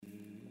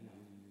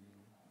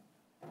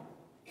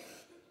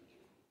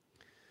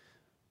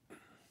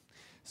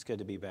It's good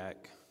to be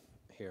back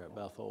here at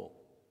Bethel.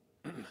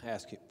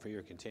 Ask you for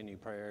your continued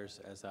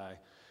prayers as I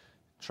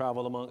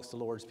travel amongst the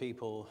Lord's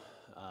people,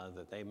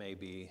 that they may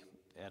be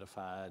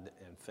edified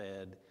and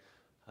fed.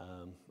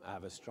 I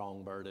have a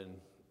strong burden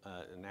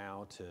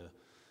now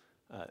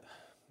to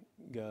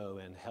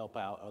go and help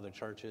out other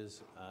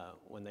churches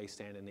when they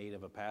stand in need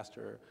of a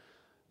pastor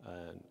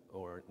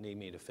or need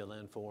me to fill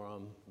in for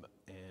them.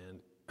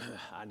 And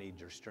I need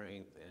your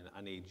strength and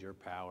I need your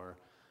power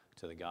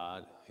to the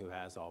God who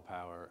has all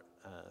power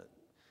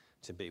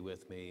to be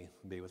with me,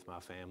 be with my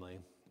family,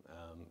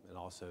 and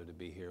also to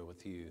be here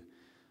with you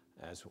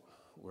as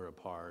we're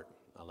apart.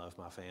 I love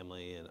my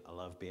family and I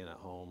love being at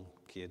home.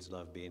 Kids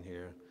love being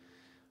here.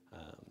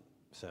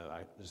 So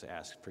I just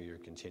ask for your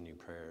continued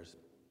prayers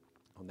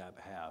on that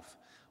behalf.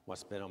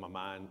 What's been on my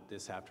mind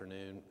this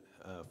afternoon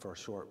for a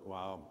short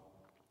while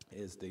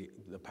is the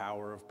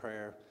power of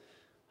prayer.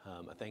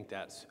 I think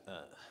that's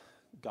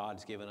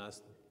God's given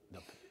us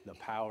the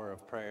power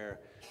of prayer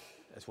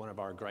as one of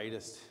our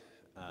greatest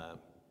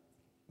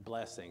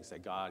blessings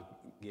that God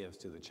gives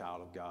to the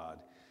child of God.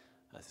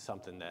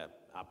 Something that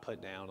I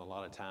put down a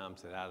lot of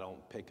times that I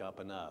don't pick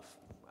up enough.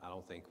 I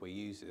don't think we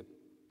use it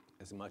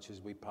as much as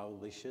we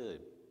probably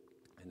should.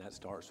 And that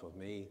starts with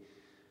me.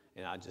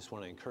 And I just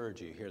want to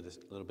encourage you here a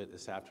little bit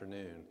this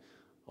afternoon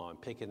on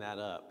picking that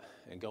up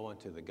and going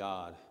to the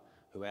God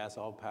who has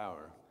all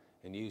power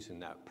and using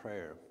that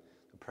prayer,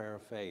 the prayer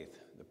of faith,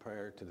 the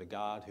prayer to the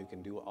God who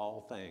can do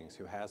all things,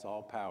 who has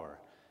all power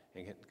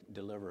and can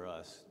deliver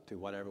us to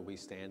whatever we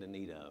stand in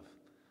need of.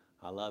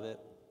 I love it.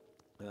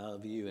 I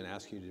love you and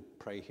ask you to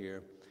pray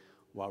here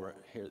while we're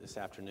here this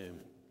afternoon.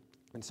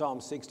 In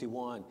Psalm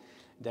 61,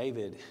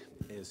 David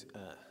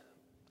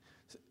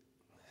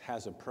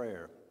has a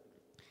prayer,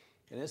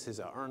 and this is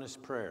an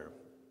earnest prayer.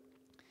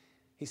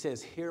 He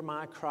says, "Hear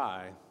my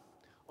cry,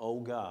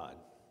 O God,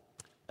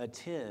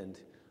 attend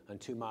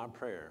unto my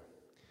prayer."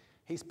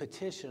 He's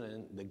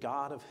petitioning the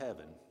God of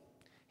heaven.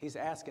 He's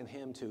asking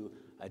him to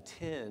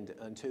attend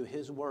unto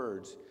his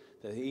words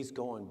that he's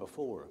going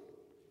before.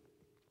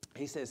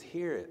 He says,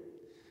 hear it.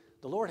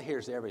 The Lord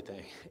hears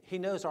everything. He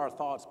knows our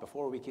thoughts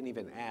before we can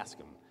even ask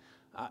him.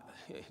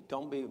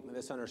 Don't be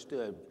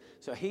misunderstood.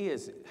 So he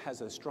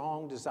has a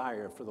strong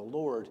desire for the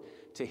Lord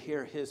to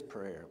hear his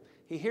prayer.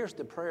 He hears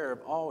the prayer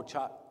of all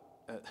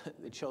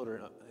the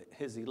children,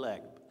 his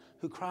elect,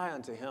 who cry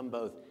unto him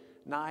both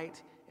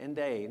night and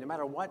day. No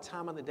matter what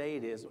time of the day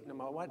it is, no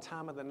matter what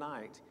time of the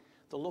night,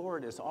 the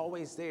Lord is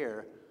always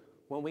there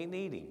when we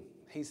need him.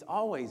 He's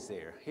always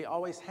there. He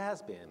always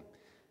has been.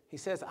 He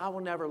says, I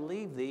will never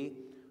leave thee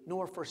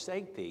nor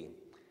forsake thee.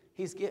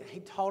 He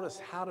taught us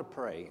how to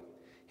pray.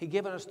 He's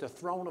given us the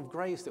throne of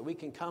grace that we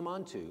can come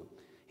unto.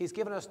 He's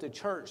given us the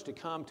church to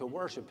come to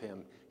worship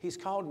him. He's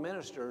called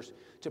ministers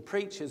to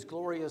preach his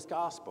glorious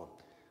gospel.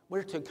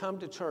 We're to come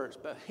to church,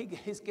 but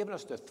he's given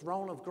us the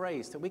throne of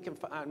grace that we can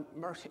find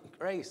mercy,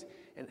 grace,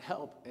 and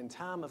help in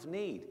time of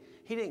need.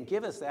 He didn't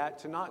give us that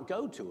to not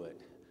go to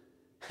it.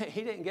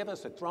 He didn't give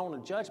us a throne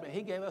of judgment.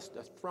 He gave us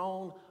the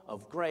throne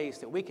of grace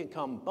that we can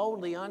come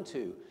boldly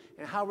unto.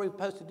 And how are we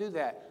supposed to do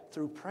that?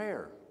 Through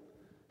prayer.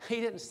 He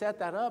didn't set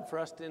that up for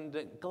us to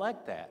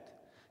neglect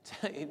that.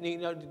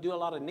 To do a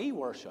lot of knee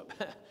worship.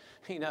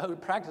 To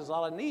practice a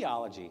lot of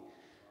kneeology.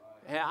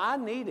 And I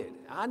need it.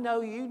 I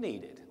know you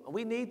need it.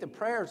 We need the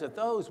prayers of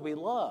those we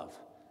love.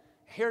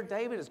 Here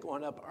David is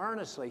going up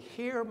earnestly.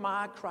 Hear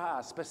my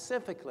cry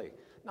specifically.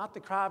 Not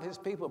the cry of his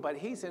people, but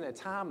he's in a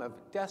time of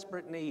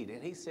desperate need.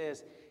 And he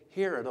says,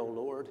 hear it, O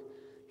Lord.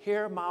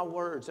 Hear my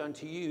words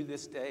unto you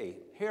this day.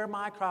 Hear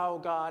my cry, O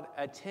God.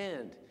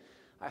 Attend.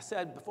 I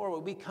said before,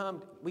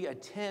 we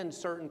attend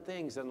certain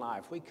things in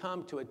life. We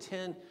come to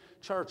attend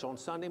church on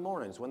Sunday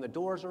mornings when the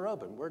doors are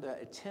open. We're to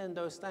attend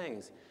those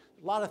things.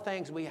 A lot of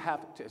things we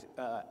have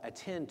to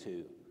attend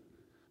to.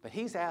 But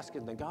he's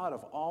asking the God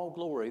of all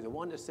glory, the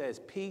one that says,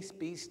 peace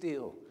be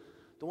still,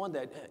 the one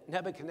that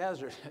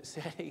Nebuchadnezzar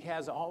said he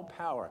has all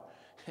power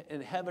in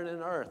heaven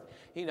and earth.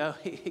 He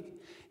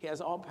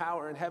has all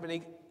power in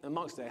heaven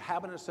amongst the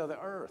inhabitants of the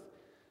earth.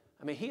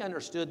 I mean, he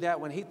understood that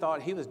when he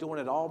thought he was doing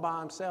it all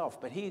by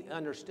himself, but he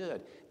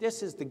understood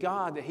this is the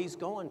God that he's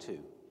going to.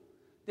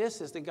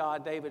 This is the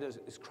God David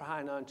is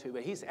crying unto,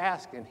 but he's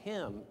asking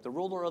him, the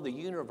ruler of the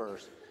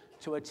universe,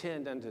 to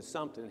attend unto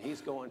something he's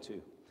going to.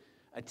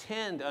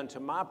 Attend unto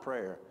my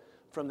prayer.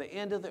 From the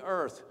end of the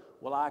earth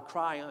will I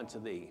cry unto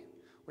thee.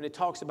 When it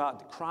talks about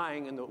the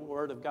crying in the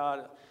Word of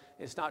God,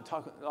 a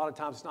lot of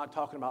times it's not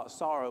talking about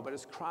sorrow, but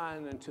it's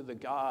crying unto the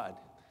God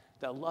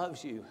that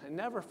loves you and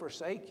never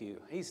forsake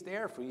you. He's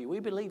there for you. We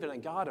believe in a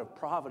God of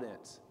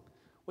providence.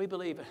 We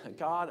believe in a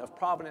God of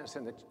providence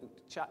and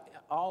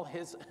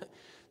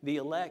the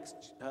elect,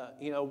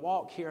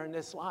 walk here in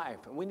this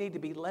life. And we need to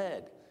be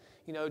led.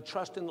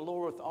 Trust in the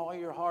Lord with all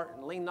your heart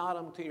and lean not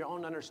unto your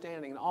own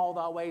understanding. In all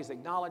thy ways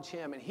acknowledge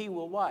him, and he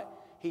will what?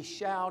 He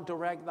shall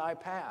direct thy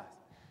path.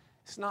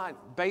 It's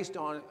not based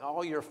on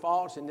all your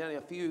faults and then a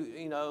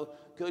few,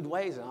 good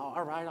ways. And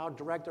all right, I'll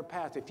direct their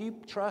path. If you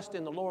trust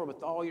in the Lord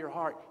with all your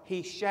heart,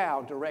 he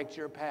shall direct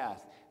your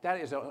path.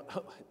 That is a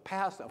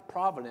path of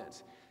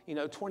providence.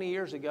 20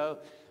 years ago,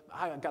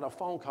 I got a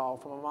phone call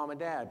from my mom and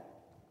dad,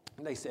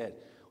 and they said,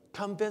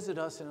 come visit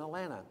us in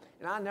Atlanta.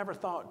 And I never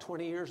thought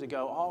 20 years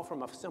ago, all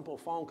from a simple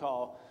phone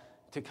call,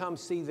 to come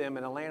see them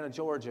in Atlanta,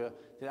 Georgia,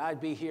 that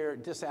I'd be here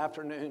this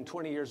afternoon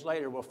 20 years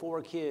later with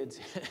 4 kids.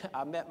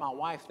 I met my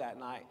wife that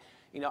night.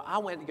 I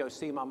went to go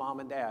see my mom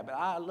and dad,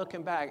 but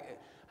looking back,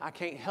 I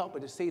can't help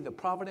but to see the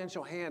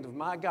providential hand of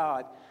my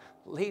God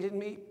leading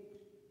me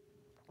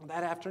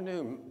that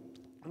afternoon.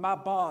 My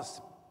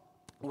boss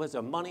was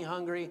a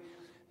money-hungry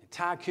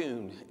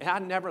tycoon, and I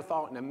never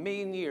thought in a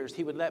million years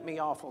he would let me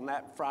off on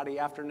that Friday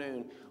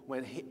afternoon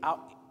when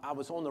I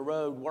was on the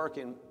road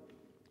working,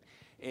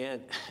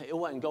 and it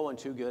wasn't going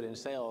too good in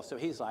sales. So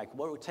he's like,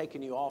 we're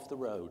taking you off the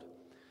road.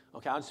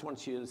 Okay, I just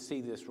want you to see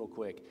this real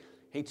quick.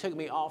 He took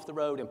me off the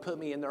road and put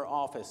me in their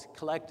office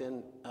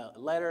collecting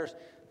letters,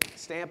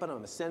 stamping them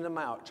and sending them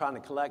out, trying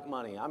to collect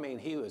money. I mean,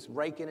 he was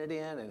raking it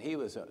in, and he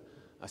was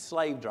a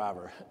slave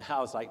driver. I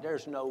was like,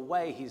 there's no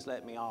way he's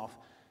let me off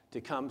to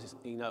come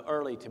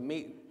early to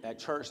meet at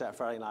church that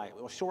Friday night.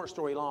 Well, short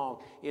story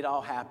long, it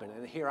all happened,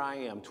 and here I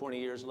am 20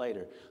 years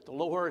later. The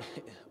Lord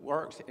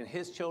works in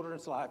his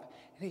children's life,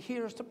 and he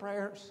hears the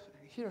prayers.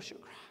 He hears your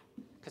cry,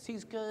 because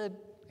he's good.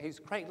 He's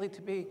greatly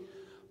to be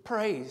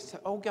praised.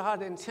 Oh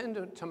God,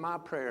 attend to my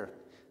prayer.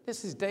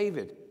 This is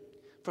David.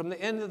 From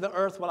the end of the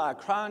earth will I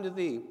cry unto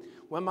thee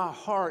when my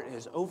heart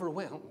is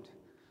overwhelmed.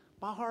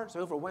 My heart's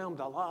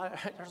overwhelmed a lot.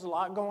 There's a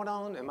lot going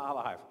on in my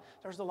life.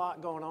 There's a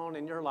lot going on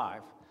in your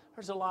life.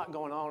 There's a lot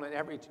going on in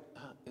every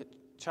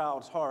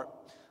child's heart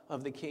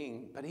of the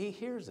King. But he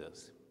hears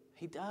us.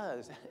 He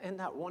does. Isn't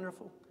that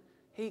wonderful?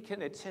 He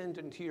can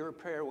attend to your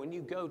prayer when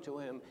you go to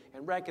him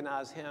and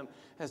recognize him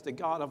as the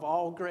God of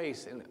all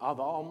grace and of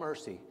all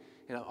mercy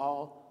and of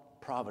all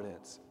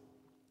providence.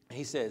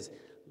 He says,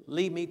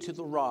 lead me to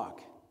the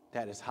rock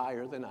that is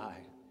higher than I.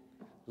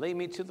 Lead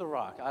me to the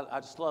rock. I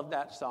just love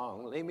that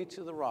song. Lead me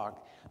to the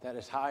rock that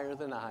is higher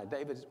than I.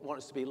 David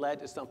wants to be led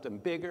to something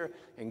bigger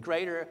and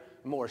greater,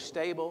 more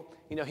stable.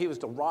 He was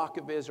the rock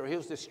of Israel. He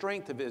was the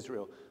strength of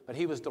Israel, but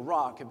he was the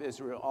rock of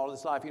Israel all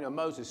his life.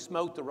 Moses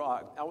smote the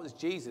rock. That was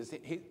Jesus.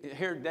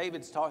 Here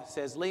David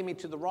says, lead me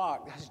to the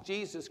rock. That's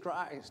Jesus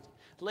Christ.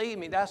 Lead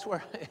me. That's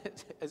where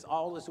it's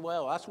all is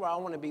well. That's where I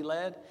want to be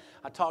led.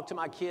 I talk to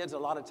my kids a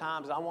lot of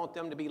times. I want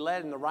them to be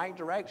led in the right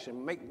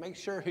direction. Make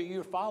sure who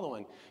you're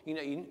following.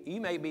 You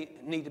may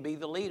need to be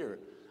the leader.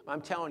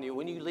 I'm telling you,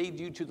 when you lead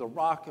you to the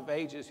rock of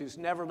ages, who's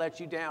never let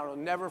you down, will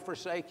never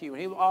forsake you,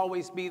 and he will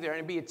always be there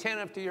and be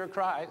attentive to your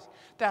cries.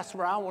 That's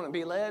where I want to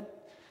be led.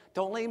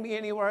 Don't lead me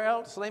anywhere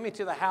else. Lead me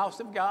to the house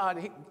of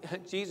God.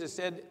 Jesus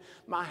said,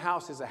 my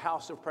house is a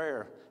house of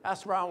prayer.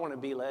 That's where I want to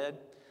be led.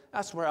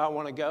 That's where I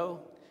want to go.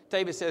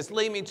 David says,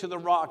 lead me to the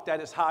rock that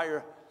is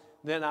higher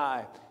than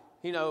I.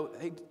 He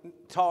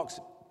talks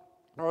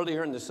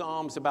earlier in the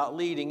Psalms about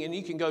leading, and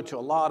you can go to a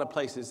lot of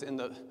places in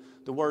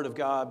the Word of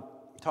God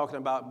talking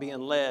about being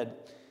led.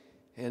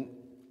 And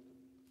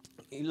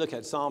you look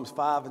at Psalms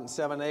 5 and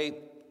 7, 8.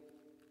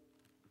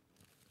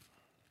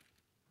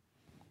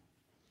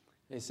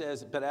 It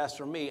says, but as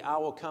for me, I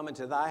will come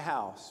into thy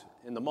house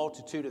in the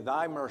multitude of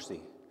thy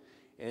mercy,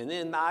 and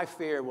in thy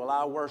fear will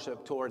I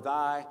worship toward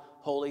thy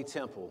holy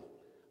temple.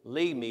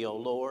 Lead me, O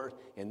Lord,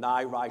 in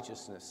thy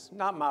righteousness.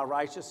 Not my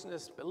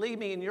righteousness, but lead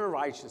me in your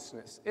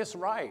righteousness. It's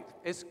right.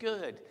 It's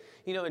good.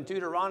 In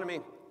Deuteronomy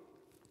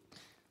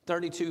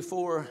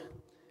 32:4,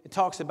 it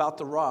talks about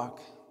the rock.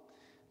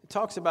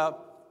 It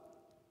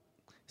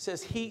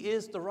says he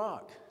is the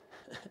rock.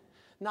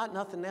 Not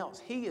nothing else.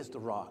 He is the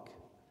rock.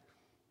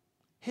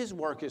 His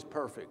work is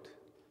perfect.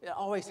 It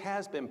always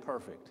has been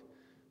perfect.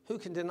 Who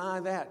can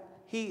deny that?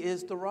 He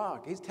is the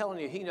rock. He's telling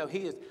you, he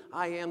is,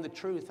 I am the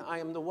truth. I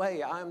am the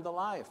way. I am the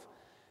life.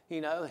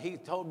 He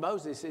told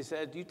Moses, he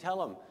said, you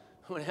tell him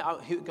when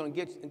he was going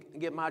to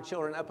get my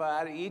children up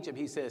out of Egypt.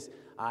 He says,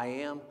 I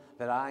am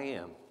that I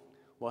am.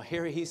 Well,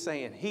 here he's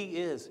saying, he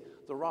is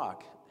the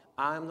rock.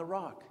 I am the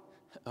rock.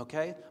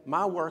 Okay?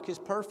 My work is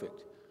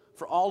perfect.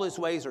 For all his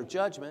ways are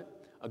judgment,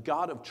 a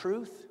God of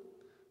truth.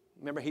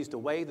 Remember, he's the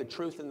way, the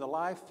truth, and the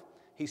life.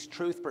 He's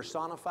truth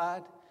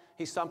personified.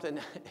 He's something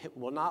that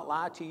will not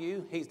lie to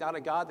you. He's not a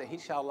God that he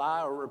shall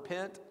lie or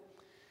repent.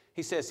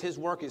 He says his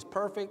work is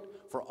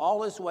perfect, for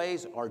all his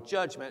ways are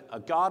judgment, a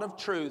God of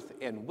truth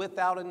and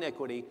without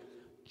iniquity,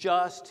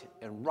 just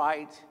and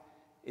right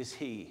is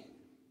he.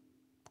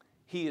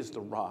 He is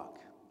the rock.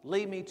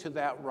 Lead me to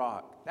that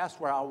rock. That's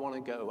where I want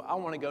to go. I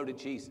want to go to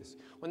Jesus.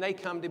 When they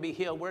come to be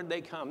healed, where did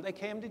they come? They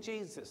came to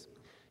Jesus.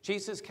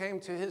 Jesus came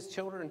to his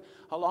children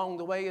along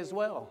the way as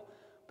well.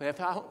 But if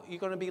you're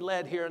going to be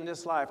led here in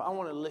this life, I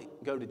want to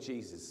go to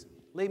Jesus.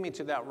 Lead me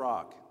to that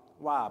rock.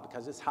 Why?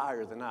 Because it's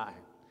higher than I.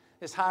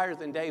 It's higher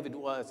than David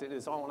was in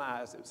his own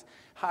eyes. It's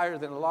higher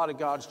than a lot of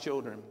God's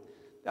children.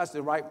 That's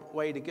the right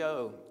way to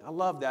go. I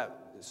love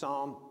that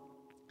psalm.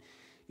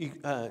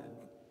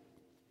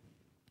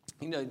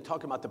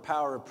 Talking about the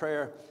power of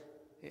prayer,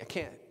 I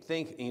can't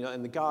think,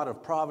 in the God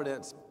of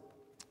providence,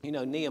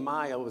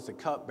 Nehemiah was a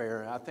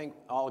cupbearer. I think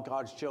all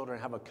God's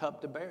children have a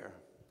cup to bear.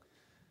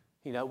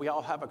 You know, we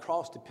all have a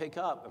cross to pick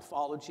up and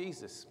follow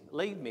Jesus.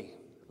 Lead me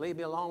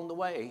along the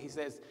way. He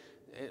says,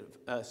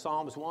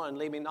 Psalms 1,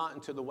 lead me not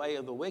into the way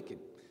of the wicked.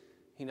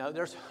 You know,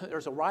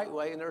 there's a right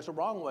way and there's a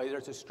wrong way.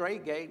 There's a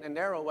straight gate and a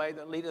narrow way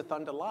that leadeth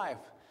unto life.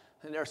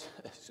 And there's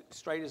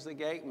straight is the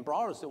gate and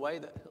broad is the way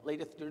that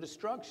leadeth to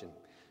destruction.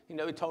 You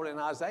know, he told in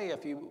Isaiah,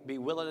 if you be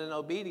willing and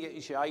obedient,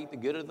 you shall eat the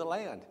good of the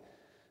land.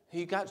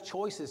 You got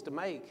choices to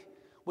make.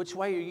 Which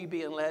way are you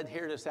being led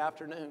here this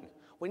afternoon?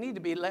 We need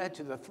to be led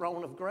to the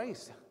throne of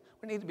grace.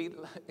 We need to be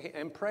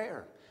in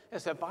prayer.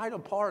 It's a vital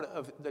part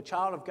of the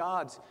child of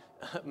God's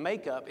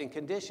makeup and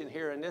condition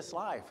here in this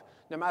life.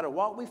 No matter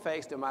what we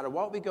face, no matter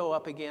what we go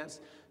up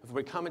against, if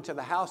we come into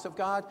the house of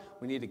God,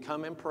 we need to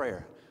come in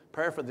prayer.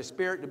 Prayer for the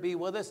Spirit to be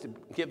with us, to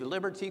give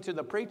liberty to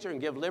the preacher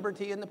and give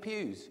liberty in the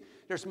pews.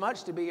 There's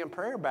much to be in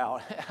prayer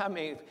about. I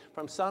mean,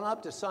 from sun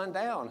up to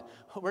sundown,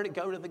 we're to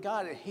go to the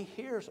God, and He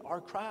hears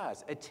our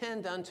cries.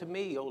 Attend unto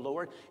me, O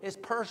Lord. It's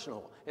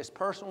personal. It's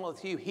personal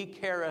with you. He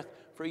careth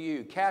for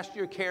you. Cast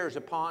your cares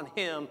upon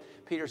Him,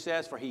 Peter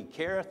says, for He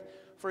careth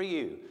for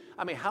you.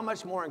 I mean, how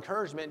much more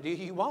encouragement do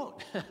you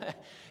want?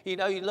 You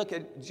know, you look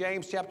at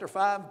James chapter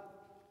 5,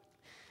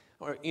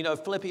 or, you know,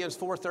 Philippians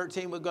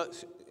 4:13, we'll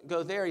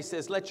go there. He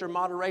says, let your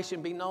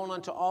moderation be known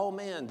unto all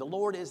men. The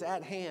Lord is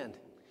at hand.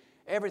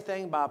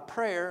 Everything by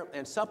prayer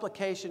and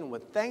supplication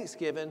with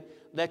thanksgiving,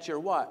 let your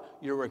what?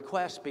 Your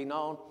requests be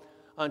known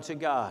unto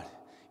God.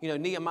 You know,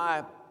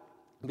 Nehemiah,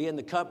 being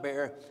the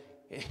cupbearer,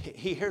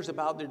 he hears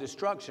about their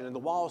destruction and the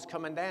walls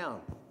coming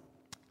down.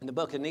 In the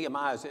book of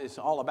Nehemiah, it's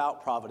all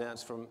about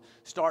providence from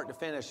start to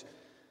finish.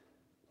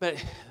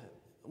 But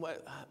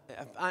what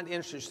I find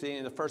interesting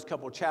in the first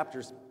couple of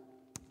chapters,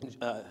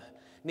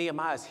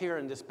 Nehemiah is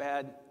hearing this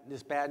bad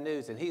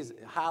news, and he's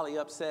highly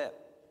upset.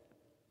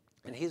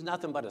 And he's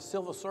nothing but a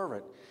civil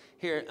servant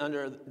here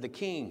under the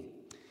king.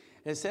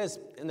 And it says,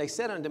 and they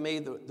said unto me,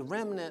 the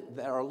remnant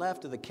that are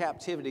left of the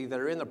captivity that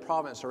are in the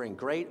province are in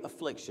great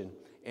affliction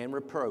and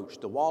reproach.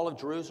 The wall of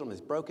Jerusalem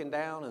is broken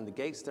down, and the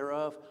gates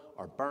thereof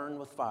are burned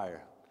with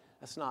fire.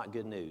 That's not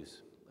good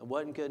news. It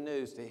wasn't good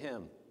news to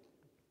him.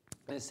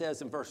 And it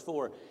says in verse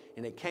 4,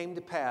 and it came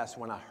to pass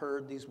when I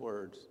heard these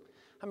words.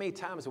 How many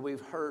times have we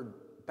heard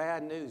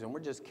bad news and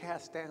we're just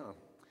cast down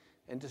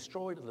and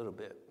destroyed a little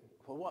bit?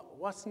 Well,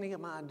 what's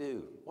Nehemiah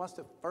do? What's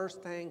the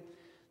first thing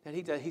that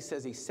he does? He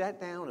says he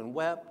sat down and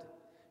wept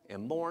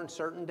and mourned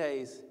certain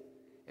days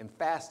and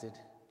fasted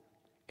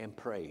and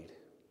prayed.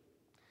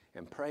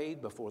 And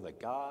prayed before the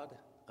God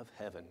of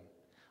heaven.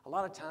 A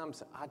lot of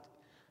times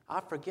I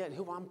forget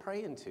who I'm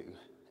praying to.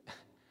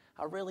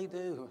 I really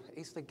do.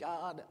 He's the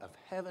God of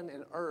heaven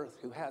and earth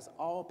who has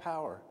all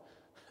power,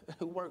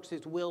 who works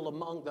His will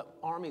among the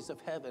armies of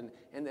heaven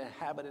and the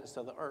inhabitants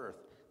of the earth.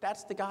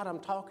 That's the God I'm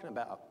talking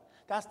about.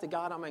 That's the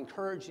God I'm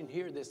encouraging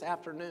here this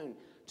afternoon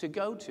to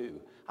go to.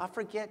 I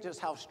forget just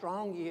how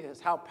strong He is,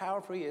 how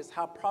powerful He is,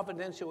 how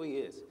providential He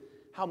is,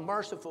 how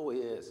merciful He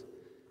is.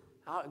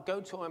 I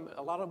go to Him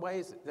a lot of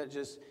ways that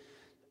just,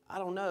 I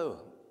don't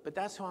know. But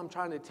that's who I'm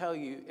trying to tell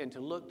you and to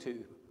look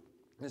to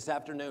this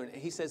afternoon.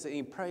 He says that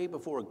he prayed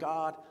before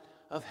God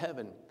of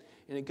heaven.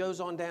 And it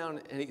goes on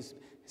down and he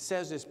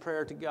says this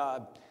prayer to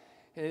God.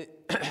 And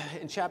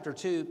in chapter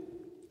 2,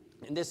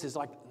 and this is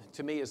like,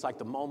 to me, it's like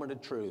the moment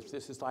of truth.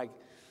 This is like,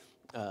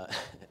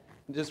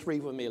 just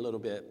read with me a little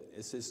bit.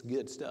 It's this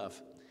good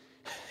stuff.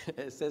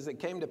 It says, it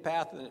came to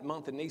pass in the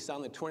month of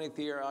Nisan, the 20th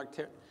year,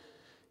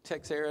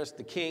 Artaxerxes,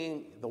 the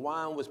king, the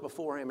wine was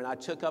before him, and I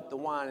took up the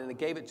wine and I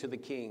gave it to the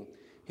king.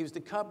 He was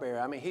the cupbearer.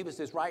 I mean, he was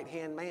his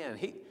right-hand man.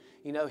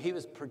 He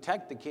was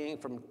protect the king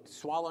from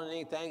swallowing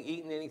anything,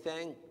 eating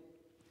anything,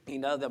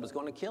 that was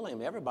going to kill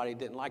him. Everybody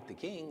didn't like the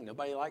king.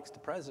 Nobody likes the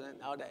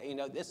president.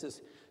 This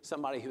is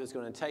somebody who was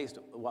going to taste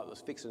what was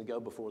fixing to go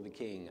before the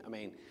king. I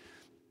mean,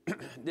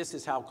 this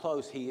is how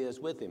close he is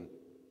with him.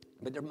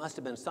 But there must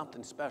have been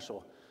something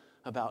special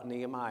about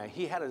Nehemiah.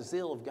 He had a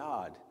zeal of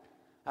God.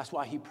 That's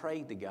why he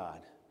prayed to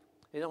God.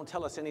 They don't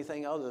tell us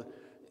anything other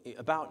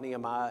about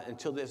Nehemiah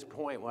until this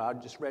point where I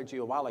just read to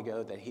you a while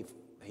ago that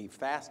he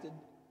fasted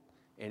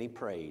and he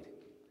prayed.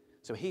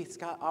 So he's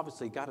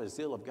obviously got a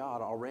zeal of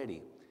God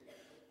already.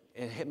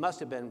 And it must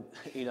have been,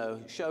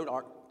 showed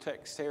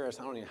Artaxerxes,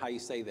 I don't know how you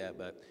say that,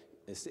 but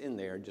it's in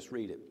there, just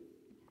read it.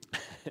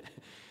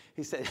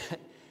 He said,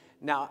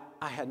 now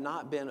I had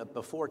not been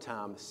before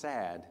time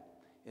sad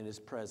in his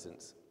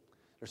presence.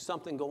 There's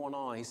something going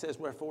on. He says,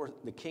 wherefore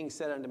the king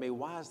said unto me,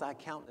 why is thy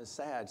countenance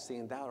sad,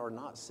 seeing thou art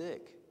not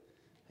sick?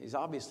 He's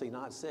obviously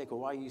not sick.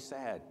 Well, why are you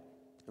sad?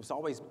 It's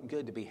always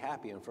good to be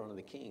happy in front of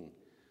the king.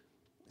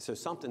 So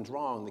something's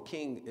wrong. The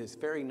king is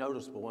very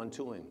noticeable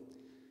unto him.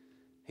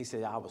 He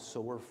said, I was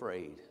so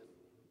afraid.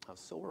 I was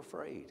so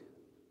afraid.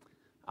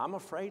 I'm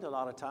afraid a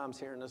lot of times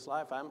here in this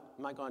life. I'm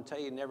not going to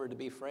tell you never to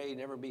be afraid,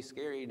 never be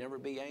scary, never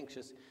be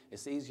anxious.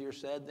 It's easier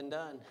said than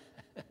done.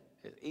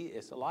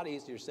 It's a lot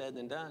easier said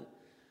than done.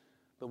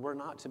 But we're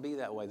not to be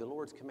that way. The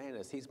Lord's commanded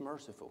us. He's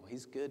merciful.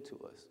 He's good to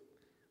us.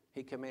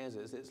 He commands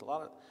us. It's a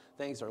lot of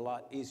things are a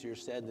lot easier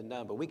said than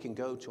done, but we can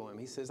go to him.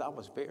 He says, I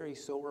was very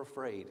sore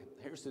afraid.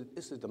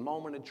 This is the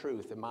moment of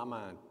truth in my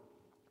mind.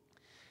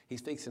 He's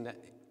fixing to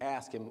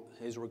ask him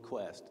his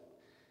request.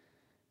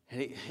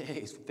 And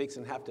he's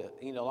fixing to have to,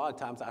 a lot of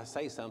times I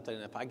say something,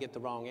 and if I get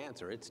the wrong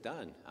answer, it's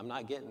done. I'm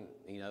not getting,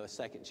 a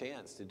second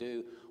chance to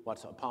do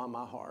what's upon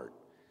my heart.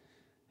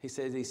 He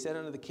said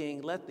unto the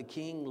king, let the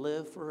king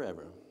live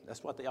forever.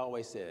 That's what they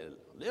always said.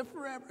 Live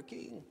forever,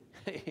 king.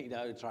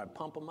 To try to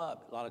pump them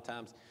up. A lot of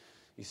times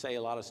you say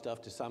a lot of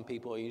stuff to some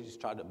people, you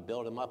just try to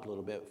build them up a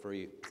little bit before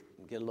you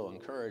get a little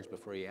encouraged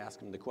before you ask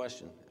them the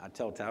question. I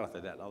tell Tabitha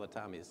that all the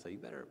time. You say, you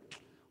better,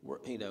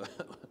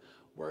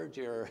 word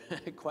your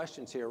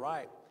questions here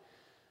right.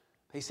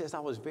 He says, I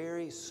was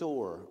very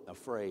sore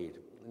afraid.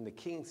 And the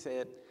king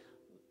said,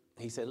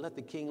 let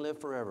the king live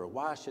forever.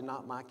 Why should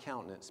not my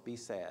countenance be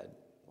sad?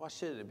 Why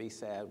should it be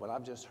sad when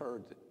I've just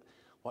heard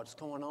what's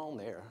going on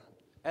there?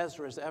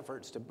 Ezra's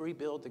efforts to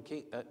rebuild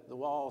the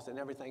walls and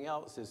everything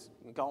else is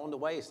going to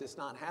waste. It's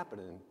not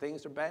happening.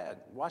 Things are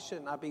bad. Why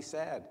shouldn't I be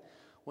sad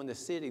when the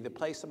city, the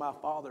place of my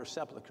father's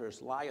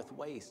sepulchres, lieth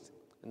waste,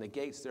 and the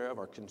gates thereof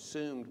are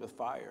consumed with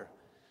fire?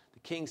 The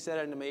king said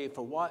unto me,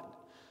 for what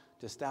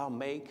dost thou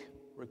make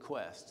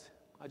request?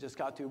 I just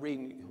got through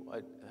reading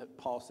what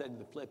Paul said to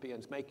the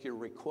Philippians, make your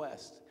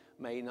request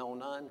made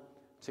known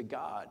unto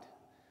God.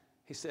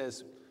 He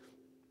says,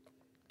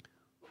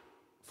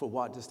 for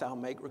what dost thou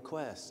make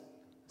request?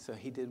 So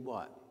he did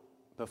what?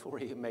 Before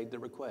he made the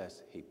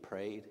request, he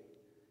prayed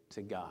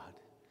to God.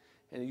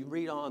 And you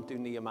read on through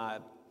Nehemiah,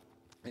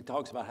 it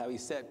talks about how he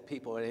set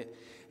people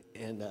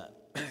and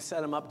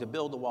set them up to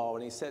build the wall,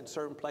 and he set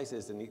certain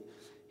places, and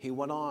he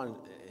went on,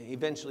 he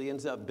eventually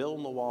ends up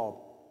building the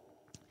wall.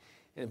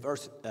 In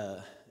verse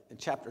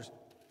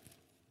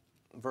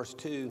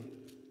 2,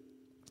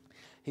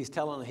 he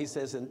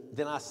says, and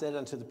then I said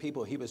unto the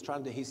people,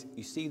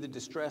 you see the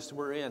distress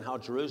we're in, how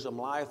Jerusalem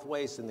lieth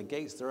waste, and the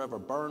gates thereof are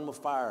burned with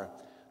fire.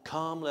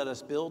 Come, let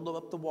us build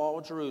up the wall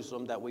of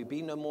Jerusalem, that we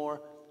be no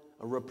more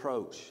a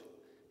reproach.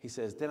 He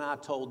says, then I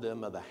told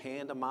them of the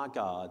hand of my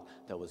God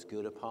that was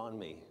good upon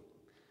me.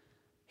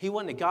 He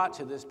wouldn't have got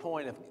to this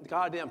point if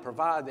God didn't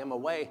provide them a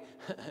way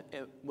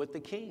with the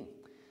king.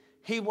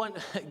 He wouldn't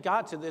have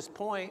got to this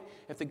point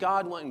if the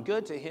God wasn't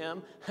good to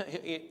him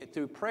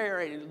through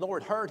prayer, and the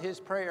Lord heard his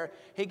prayer.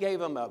 He gave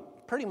him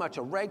pretty much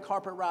a red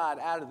carpet ride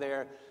out of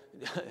there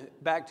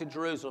back to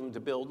Jerusalem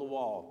to build the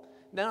wall.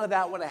 None of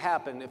that would have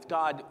happened if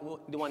God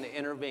wanted to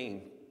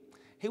intervene.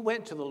 He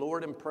went to the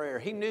Lord in prayer.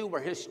 He knew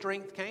where his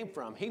strength came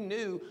from. He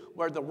knew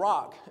where the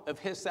rock of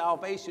his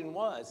salvation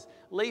was.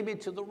 Lead me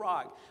to the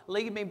rock.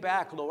 Lead me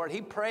back, Lord.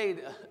 He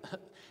prayed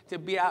to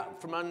be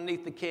out from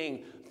underneath the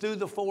king through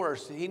the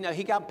forest. He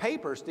got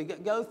papers to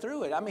go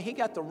through it. I mean, he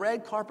got the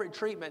red carpet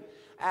treatment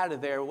out of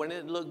there when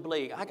it looked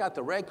bleak. I got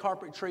the red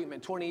carpet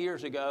treatment 20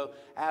 years ago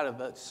out of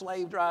a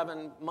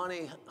slave-driving,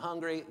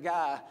 money-hungry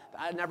guy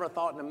that I never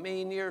thought in a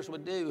million years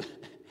would do.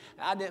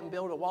 I didn't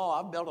build a wall.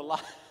 I've built a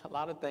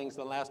lot of things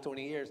in the last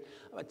 20 years.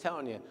 I'm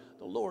telling you,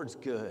 the Lord's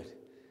good.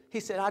 He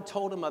said, I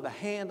told him of the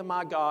hand of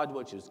my God,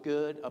 which is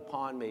good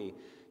upon me.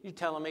 You're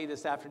telling me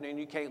this afternoon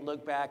you can't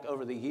look back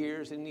over the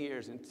years and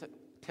years and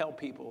tell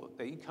people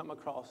that you come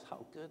across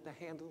how good the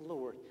hand of the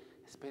Lord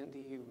has been to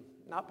you.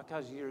 Not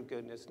because of your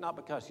goodness, not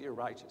because of your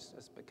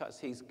righteousness, because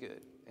he's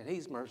good and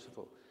he's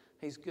merciful.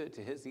 He's good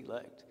to his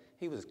elect.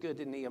 He was good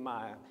to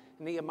Nehemiah.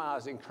 Nehemiah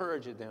is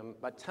encouraging them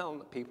by telling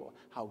the people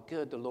how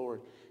good the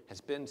Lord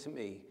has been to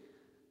me.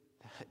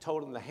 I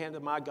told him the hand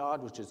of my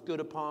God, which is good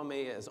upon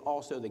me, is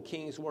also the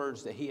king's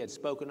words that he had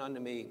spoken unto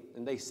me.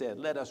 And they said,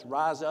 let us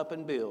rise up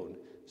and build.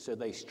 So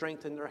they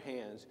strengthened their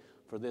hands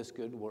for this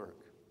good work.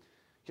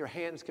 Your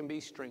hands can be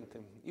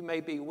strengthened. You may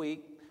be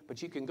weak,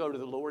 but you can go to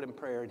the Lord in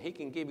prayer, and he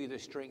can give you the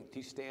strength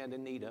you stand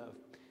in need of.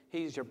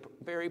 He's your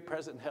very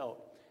present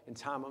help in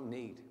time of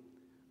need.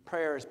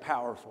 Prayer is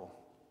powerful.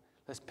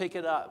 Let's pick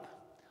it up.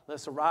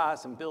 Let's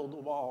arise and build the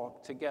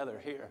wall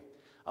together here.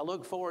 I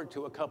look forward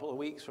to a couple of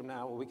weeks from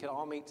now where we can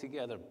all meet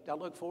together. I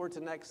look forward to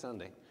next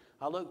Sunday.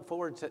 I look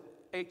forward to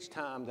each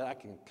time that I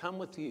can come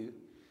with you.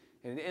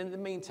 And in the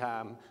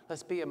meantime,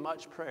 let's be in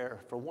much prayer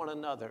for one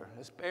another.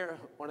 Let's bear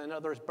one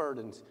another's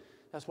burdens.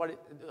 That's what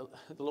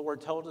the Lord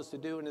told us to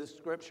do in his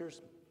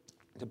scriptures,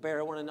 to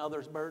bear one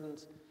another's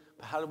burdens.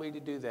 But how do we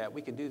do that?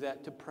 We can do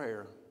that to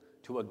prayer,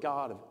 to a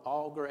God of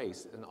all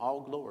grace and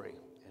all glory.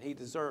 And he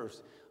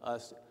deserves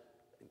us,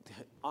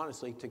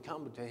 honestly, to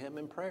come to him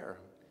in prayer,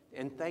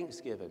 in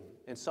thanksgiving,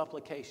 in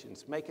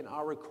supplications, making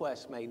our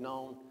requests made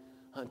known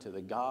unto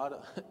the God,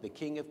 the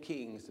King of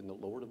kings and the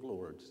Lord of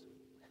lords.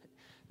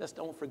 Let's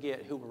don't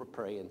forget who we're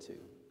praying to.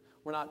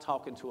 We're not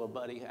talking to a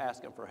buddy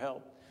asking for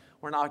help.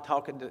 We're not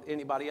talking to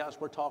anybody else.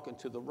 We're talking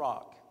to the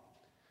rock.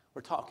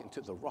 We're talking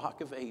to the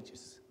rock of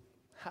ages.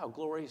 How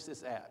glorious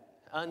is that?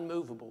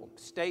 Unmovable,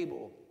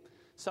 stable,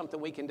 something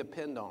we can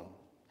depend on.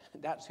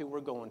 That's who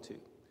we're going to.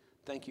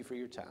 Thank you for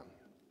your time.